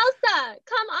Elsa,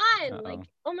 come on. Uh-oh. Like,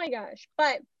 oh my gosh.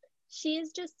 But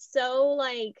she's just so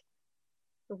like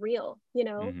real, you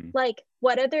know? Mhm. Like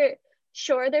what other,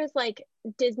 sure, there's like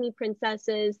Disney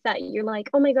princesses that you're like,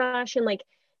 oh my gosh, and like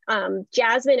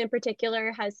Jasmine in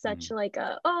particular has such Mhm. like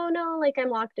a, oh no, like I'm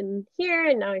locked in here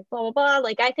and now blah blah blah.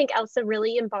 Like I think Elsa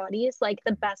really embodies like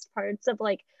the best parts of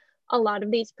like a lot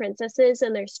of these princesses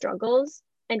and their struggles,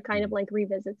 and kind of Mhm. like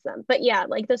revisits them. But yeah,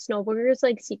 like the snowboarders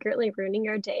like secretly ruining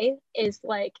your day is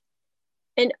like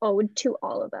an ode to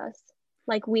all of us.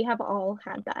 Like we have all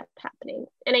had that happening.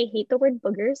 And I hate the word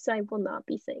boogers, so I will not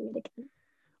be saying it again.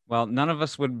 Well, none of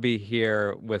us would be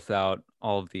here without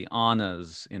all of the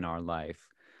Annas in our life.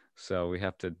 So we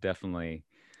have to definitely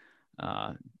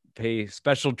uh, pay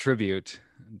special tribute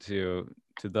to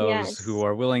those who Yes.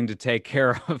 are willing to take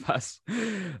care of us.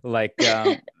 Like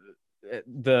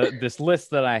this list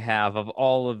that I have of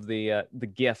all of the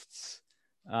gifts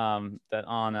that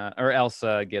Anna or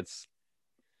Elsa gets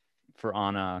for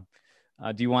Anna.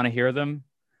 Do you want to hear them?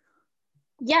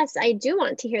 Yes, I do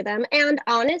want to hear them. And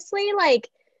honestly, like,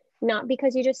 not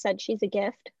because you just said she's a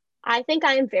gift. I think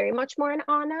I am very much more an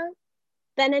Anna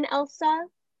than an Elsa,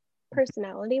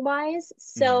 personality wise.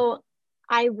 Hmm. So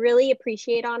I really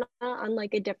appreciate Anna on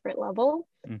like a different level.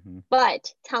 Hmm.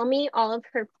 But tell me all of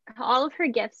her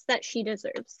gifts that she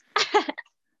deserves.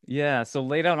 Yeah, so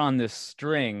laid out on this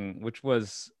string, which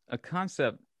was a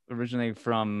concept originating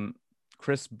from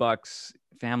Chris Buck's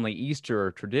family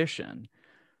Easter tradition.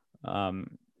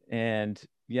 Um, and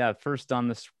yeah, first on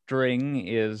the string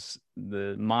is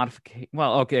the modification.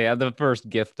 Well, okay, the first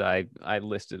gift I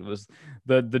listed was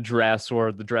the dress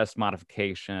or the dress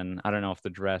modification. I don't know if the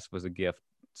dress was a gift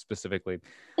specifically.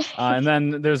 And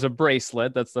then there's a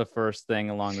bracelet. That's the first thing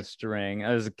along the string.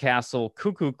 There's a castle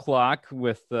cuckoo clock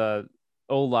with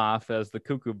Olaf as the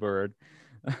cuckoo bird.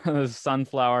 There's a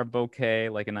sunflower bouquet,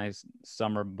 like a nice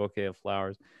summer bouquet of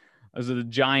flowers. There's a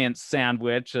giant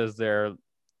sandwich as they're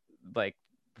like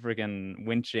freaking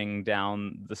winching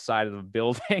down the side of the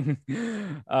building.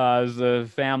 There's a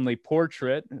family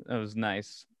portrait. It was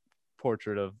nice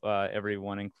portrait of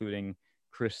everyone, including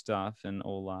Kristoff and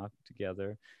Olaf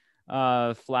together.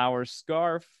 Flower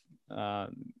scarf.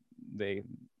 They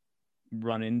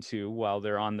run into while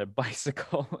they're on the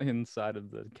bicycle inside of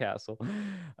the castle.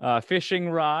 Fishing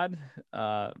rod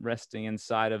resting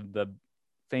inside of the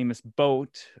famous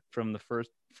boat from the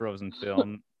first Frozen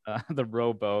film, the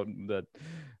rowboat that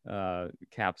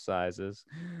capsizes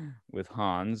with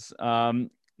Hans.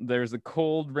 There's a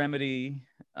cold remedy,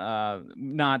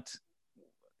 not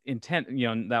intent,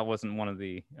 that wasn't one of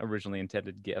the originally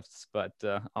intended gifts, but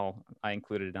I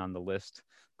included it on the list.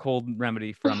 Cold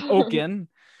remedy from Oaken,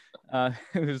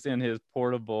 who's in his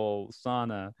portable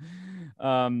sauna.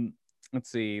 Um, let's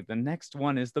see. The next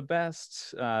one is the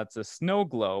best. It's a snow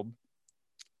globe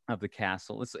of the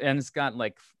castle. It's got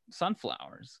like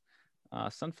sunflowers.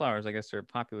 Sunflowers, I guess, are a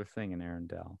popular thing in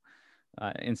Arendelle,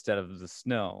 instead of the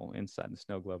snow inside the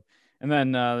snow globe. And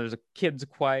then there's a kids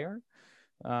choir.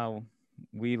 Uh,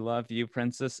 we love you,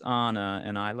 Princess Anna,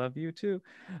 and I love you too.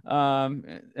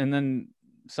 And then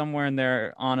somewhere in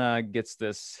there, Anna gets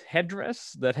this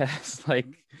headdress that has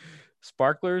like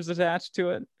sparklers attached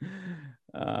to it.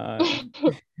 Uh,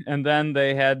 and then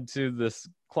they head to this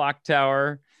clock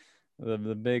tower, the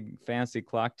big fancy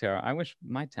clock tower. I wish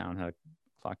my town had a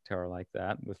clock tower like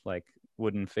that with like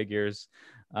wooden figures.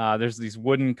 There's these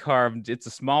wooden carved It's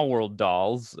a Small World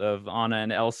dolls of Anna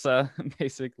and Elsa,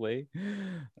 basically.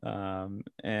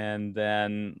 And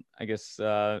then I guess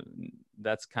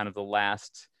that's kind of the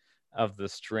last of the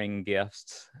string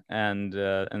gifts. And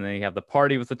then you have the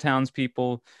party with the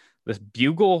townspeople. This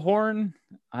bugle horn,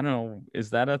 I don't know, is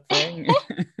that a thing?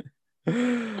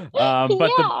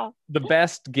 But Yeah. the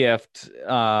best gift,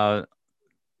 Hannah,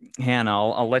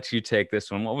 I'll let you take this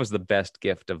one. What was the best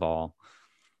gift of all?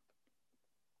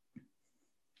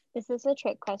 This is a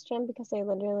trick question because I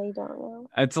literally don't know.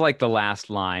 It's like the last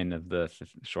line of the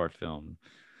short film.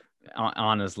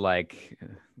 Anna's like,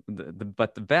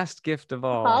 but the best gift of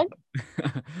all.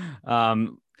 Hug?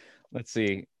 um, let's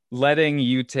see, letting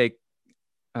you take,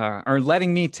 or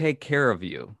letting me take care of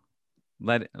you.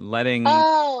 Letting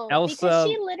Oh, because Elsa,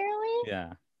 she literally,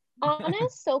 yeah. Anna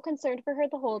is so concerned for her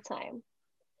the whole time.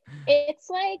 It's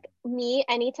like me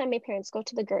anytime my parents go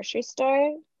to the grocery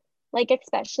store, like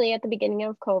especially at the beginning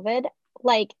of COVID,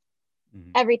 like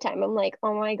Mhm. Every time I'm like,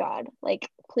 oh my God, like,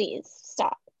 please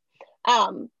stop.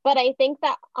 But I think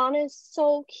that Anna's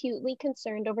so cutely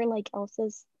concerned over like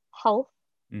Elsa's health.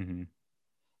 Mhm.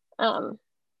 Um,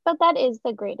 but that is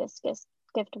the greatest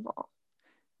gift of all.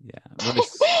 Yeah, really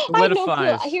I have no clue.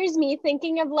 solidifies. Here's me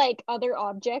thinking of like other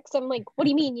objects. I'm like, what do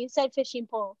you mean? You said fishing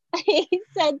pole. He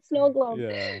said snow globe.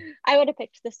 Yeah. I would have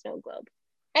picked the snow globe.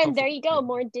 And there Hopefully, you go,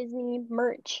 more Disney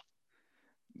merch.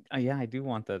 yeah, I do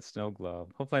want that snow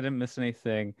globe. Hopefully, I didn't miss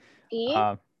anything. See?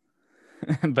 Uh,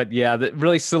 but yeah, that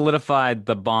really solidified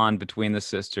the bond between the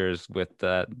sisters with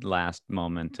that last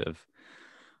moment of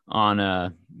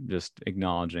Anna just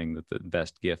acknowledging that the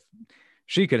best gift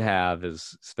she could have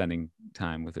is spending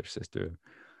time with her sister.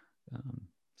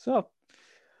 So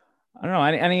I don't know.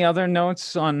 Any other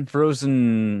notes on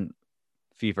Frozen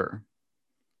Fever?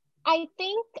 I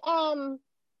think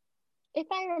if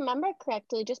I remember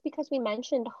correctly, just because we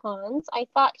mentioned Hans, I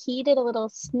thought he did a little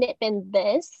snip in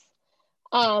this,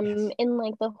 Yes. in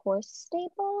like the horse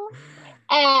stable.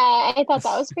 I thought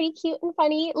that was pretty cute and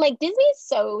funny. Like Disney's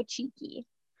so cheeky.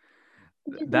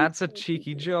 Disney's That's a so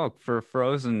cheeky cheeky. joke for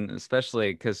Frozen,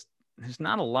 especially because there's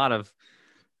not a lot of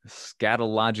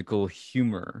scatological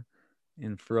humor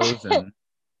in Frozen,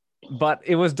 but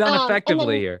it was done And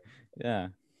effectively then here. Yeah.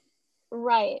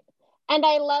 right. And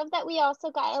I love that we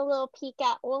also got a little peek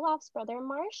at Olaf's brother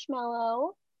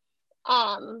Marshmallow.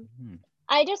 Um, Hmm.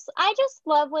 I just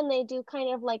love when they do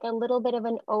kind of like a little bit of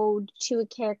an ode to a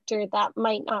character that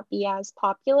might not be as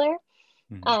popular.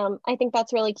 Mhm. I think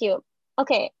that's really cute.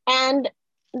 Okay, and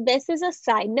this is a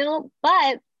side note,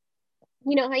 but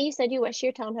you know how you said you wish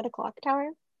your town had a clock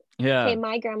tower? Okay, Yeah.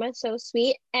 my grandma's so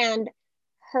sweet, and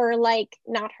her like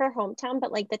not her hometown,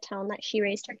 but like the town that she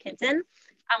raised her kids in,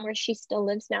 where she still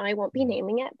lives now. I won't be Mhm.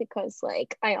 naming it because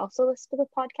like I also listen to the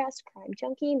podcast Crime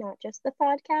Junkie, not just the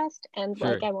podcast, and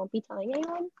like Sure. I won't be telling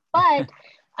anyone. But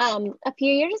a few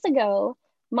years ago,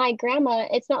 my grandma,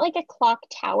 it's not like a clock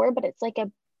tower, but it's like a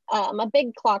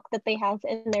big clock that they have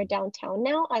in their downtown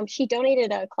now. She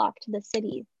donated a clock to the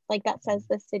city, like that says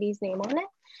the city's name on it.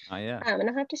 Oh, yeah. And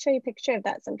I'll have to show you a picture of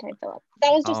that sometime, Philip.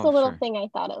 That was just Oh, a little sure. thing I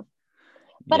thought of.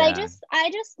 But I Yeah. just I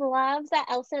just love that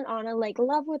Elsa and Anna like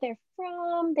love where they're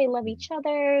from. They love Mhm. each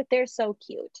other. They're so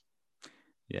cute.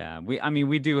 Yeah. I mean,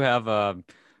 we do have a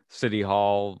city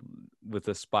hall with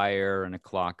a spire and a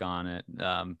clock on it,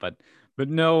 but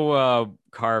no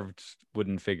carved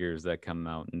wooden figures that come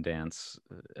out and dance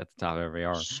at the top of every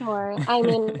hour. Sure. I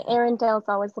mean, Arendale's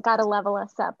always got to level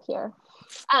us up here.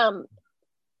 Um,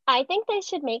 I think they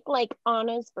should make like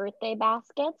Anna's birthday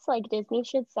baskets. Like Disney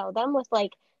should sell them with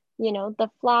like, the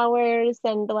flowers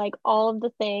and like all of the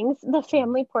things, the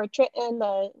family portrait and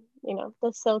the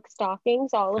silk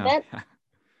stockings, all of Oh, it. yeah. That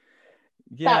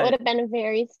Yeah, would have been a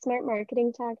very smart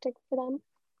marketing tactic for them.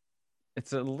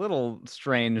 it's a little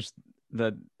strange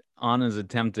that Anna's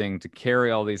attempting to carry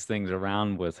all these things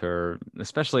around with her,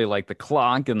 especially like the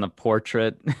clock and the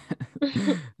portrait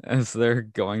as they're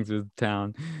going through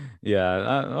town.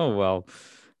 Yeah. Oh well.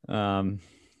 Um,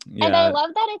 And I yeah.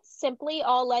 love that it's simply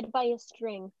all led by a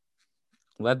string.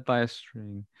 Led by a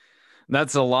string.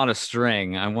 That's a lot of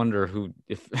string. I wonder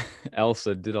if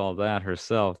Elsa did all that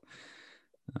herself.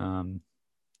 Um,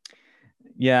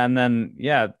 yeah, and then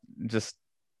yeah, just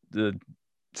the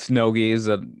Snowgies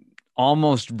that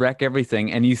almost wreck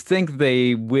everything, and you think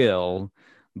they will,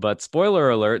 but spoiler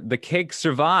alert, the cake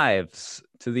survives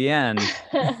to the end.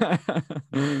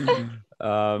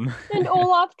 um, And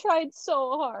Olaf tried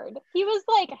so hard. He was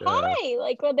like, yeah, hi,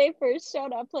 like when they first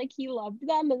showed up, like he loved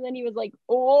them. And then he was like,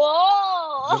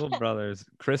 whoa. little brothers.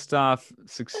 Kristoff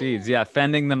succeeds, yeah,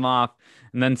 fending them off,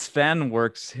 and then Sven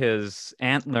works his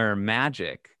antler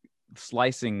magic.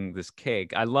 Slicing this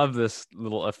cake. I love this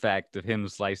little effect of him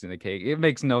slicing the cake. It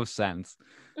makes no sense,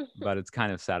 but it's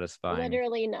kind of satisfying.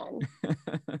 Literally none.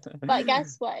 But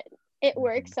guess what? It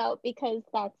works out because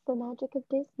that's the magic of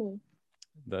Disney.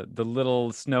 The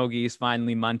little snow geese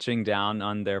finally munching down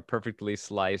on their perfectly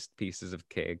sliced pieces of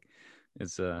cake.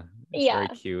 It's very Yeah.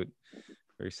 cute,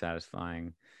 very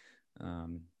satisfying.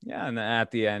 Yeah, and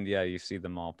at the end, yeah, you see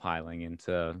them all piling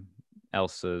into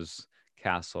Elsa's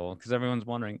castle because everyone's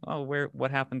wondering, oh, what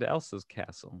happened to Elsa's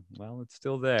castle? Well, it's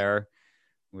still there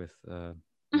with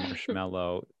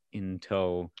Marshmallow in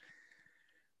tow.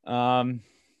 Um,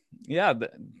 yeah,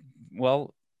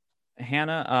 well,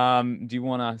 Hannah, do you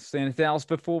want to say anything else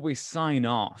before we sign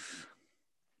off?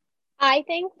 I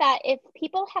think that if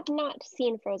people have not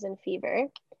seen Frozen Fever,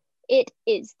 it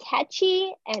is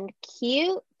catchy and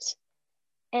cute.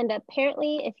 And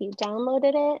apparently, if you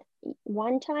downloaded it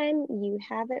one time, you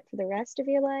have it for the rest of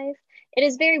your life. It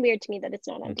is very weird to me that it's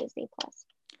not on Disney Plus.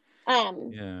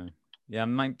 Um, Yeah. Yeah, it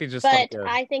might be just like But a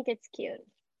I think it's cute.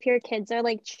 If your kids are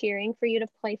like cheering for you to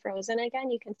play Frozen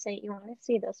again, you can say you want to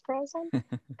see this Frozen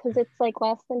because it's like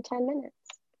less than 10 minutes.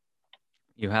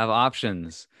 you have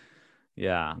options.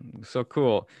 Yeah, so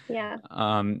cool. Yeah.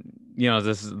 Um,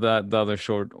 this is the other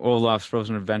short, Olaf's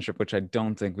Frozen Adventure, which I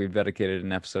don't think we've dedicated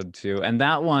an episode to, and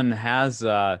that one has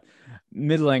a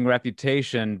middling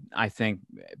reputation, I think,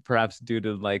 perhaps due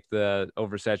to like the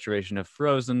oversaturation of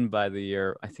Frozen by the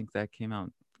year. I think that came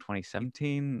out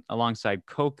 2017 alongside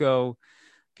Coco.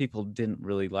 People didn't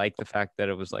really like the fact that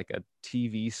it was like a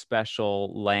TV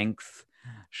special length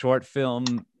short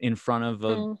film in front of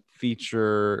a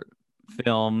feature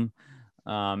film.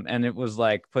 And it was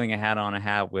like putting a hat on a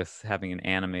hat with having an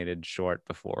animated short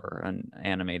before an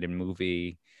animated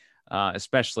movie,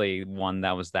 especially one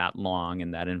that was that long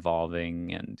and that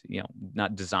involving and,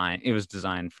 not designed. It was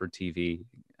designed for TV.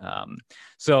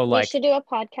 So We like, should do a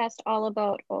podcast all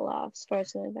about Olaf's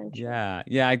Frozen Adventure.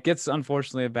 yeah, it gets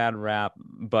unfortunately a bad rap,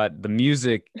 but the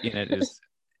music in it is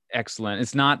excellent.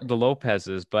 It's not the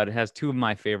Lopez's, but it has two of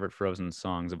my favorite Frozen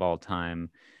songs of all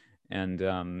time. And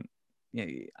yeah,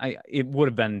 it would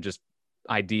have been just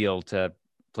ideal to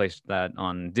place that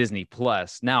on Disney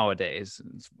Plus nowadays.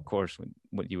 It's, of course,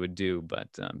 what you would do, but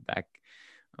back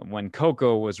when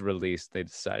Coco was released, they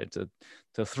decided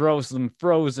to throw some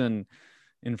Frozen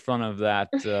in front of that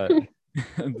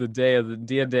the day of the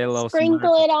Dia de los Sprinkle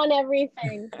Muertos. it on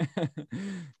everything.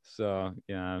 So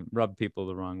yeah, rub people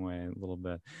the wrong way a little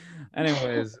bit.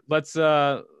 Anyways,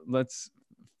 let's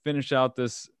finish out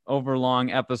this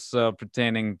overlong episode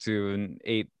pertaining to an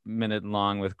 8-minute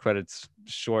long with credits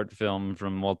short film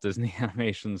from Walt Disney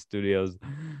Animation Studios.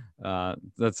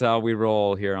 That's how we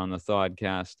roll here on the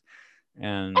Thodcast.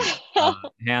 And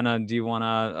Hannah, do you want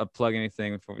to plug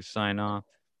anything before we sign off?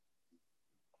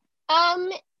 I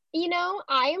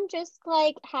am just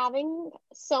like having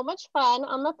so much fun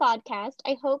on the podcast.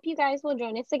 I hope you guys will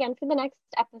join us again for the next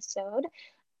episode.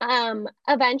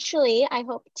 Eventually, I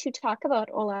hope to talk about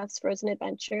Olaf's Frozen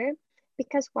Adventure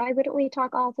because why wouldn't we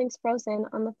talk all things Frozen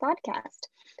on the podcast?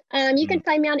 You can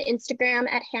find me on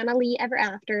Instagram at Hannah Lee Ever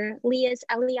After. Lee is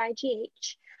Leigh.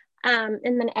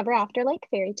 And then Ever After like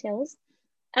fairy tales.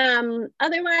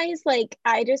 Otherwise, like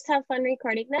I just have fun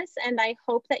recording this, and I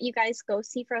hope that you guys go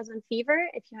see Frozen Fever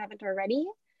if you haven't already,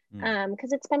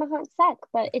 because it's been a hot sec,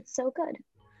 but it's so good.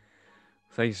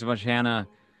 Thank you so much, Hannah.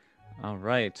 All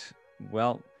right,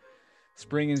 well,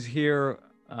 spring is here.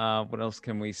 What else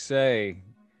can we say?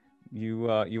 You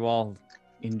all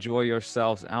enjoy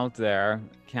yourselves out there.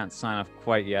 Can't sign off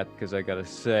quite yet because I gotta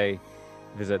say,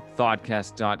 visit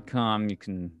Thodcast.com. You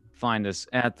can find us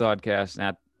at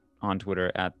Thodcast on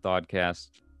Twitter at Thodcast.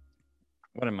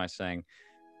 What am I saying?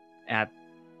 At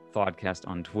Thodcast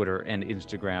on Twitter and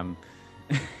Instagram.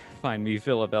 Find me,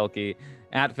 Philip Elke,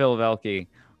 at Philip Elke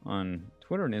on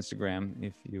Twitter and Instagram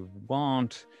if you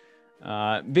want.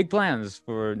 Big plans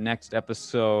for next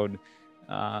episode.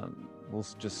 We'll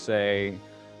just say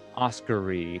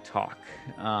Oscar-y talk.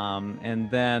 And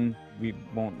then we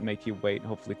won't make you wait,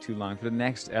 hopefully, too long for the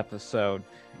next episode.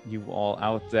 You all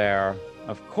out there,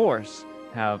 of course,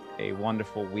 have a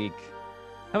wonderful week.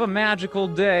 Have a magical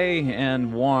day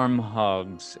and warm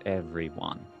hugs,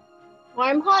 everyone.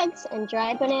 Warm hugs and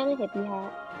dry banana hippie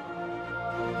hat.